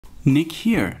Nick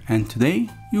here, and today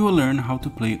you will learn how to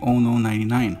play Ono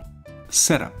 99.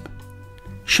 Setup.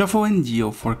 Shuffle and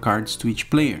deal 4 cards to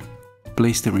each player.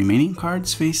 Place the remaining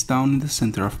cards face down in the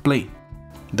center of play.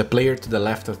 The player to the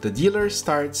left of the dealer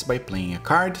starts by playing a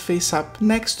card face up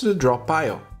next to the draw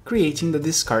pile, creating the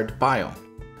discard pile.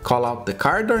 Call out the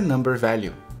card or number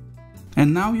value.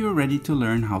 And now you're ready to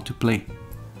learn how to play.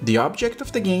 The object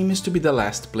of the game is to be the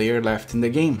last player left in the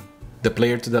game. The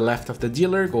player to the left of the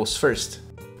dealer goes first.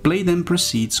 Play then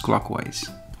proceeds clockwise.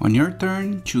 On your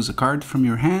turn, choose a card from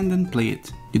your hand and play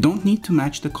it. You don't need to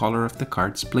match the color of the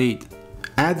cards played.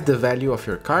 Add the value of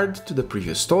your card to the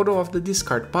previous total of the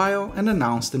discard pile and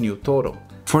announce the new total.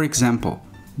 For example,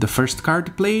 the first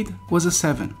card played was a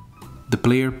 7. The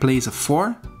player plays a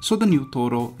 4, so the new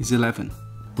total is 11.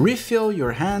 Refill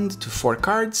your hand to 4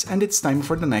 cards and it's time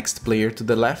for the next player to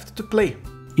the left to play.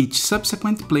 Each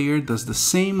subsequent player does the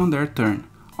same on their turn,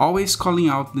 always calling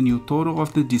out the new total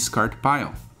of the discard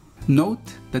pile.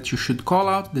 Note that you should call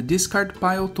out the discard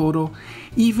pile total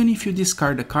even if you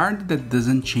discard a card that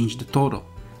doesn't change the total.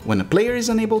 When a player is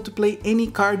unable to play any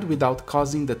card without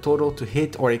causing the total to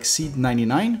hit or exceed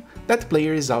 99, that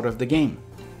player is out of the game.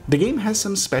 The game has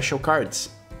some special cards.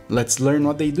 Let's learn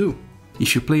what they do.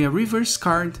 If you play a reverse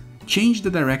card, change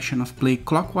the direction of play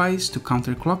clockwise to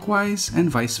counterclockwise and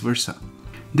vice versa.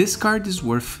 This card is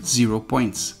worth 0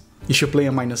 points. If you play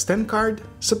a -10 card,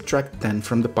 subtract 10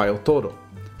 from the pile total.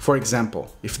 For example,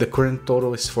 if the current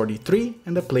total is 43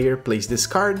 and the player plays this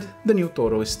card, the new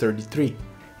total is 33.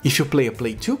 If you play a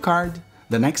play 2 card,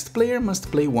 the next player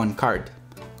must play 1 card.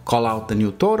 Call out the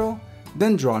new total,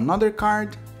 then draw another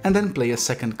card, and then play a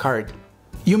second card.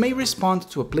 You may respond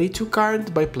to a play 2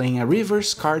 card by playing a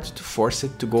reverse card to force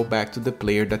it to go back to the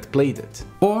player that played it.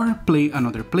 Or play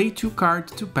another play 2 card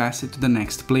to pass it to the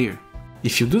next player.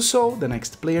 If you do so, the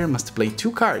next player must play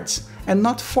 2 cards, and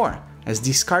not 4, as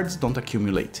these cards don't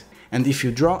accumulate. And if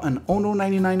you draw an Ono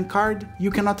 99 card,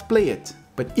 you cannot play it.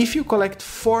 But if you collect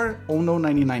 4 Ono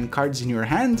 99 cards in your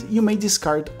hand, you may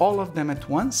discard all of them at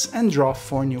once and draw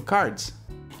 4 new cards.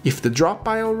 If the draw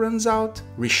pile runs out,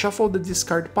 reshuffle the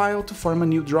discard pile to form a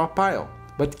new draw pile,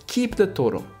 but keep the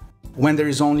total. When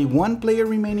there is only 1 player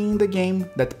remaining in the game,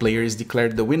 that player is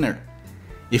declared the winner.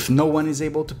 If no one is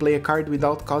able to play a card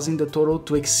without causing the total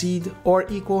to exceed or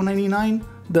equal 99,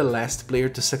 the last player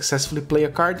to successfully play a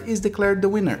card is declared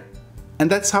the winner. And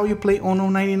that's how you play Ono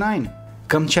 99.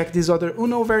 Come check these other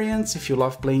Uno variants if you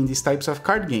love playing these types of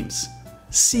card games.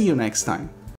 See you next time!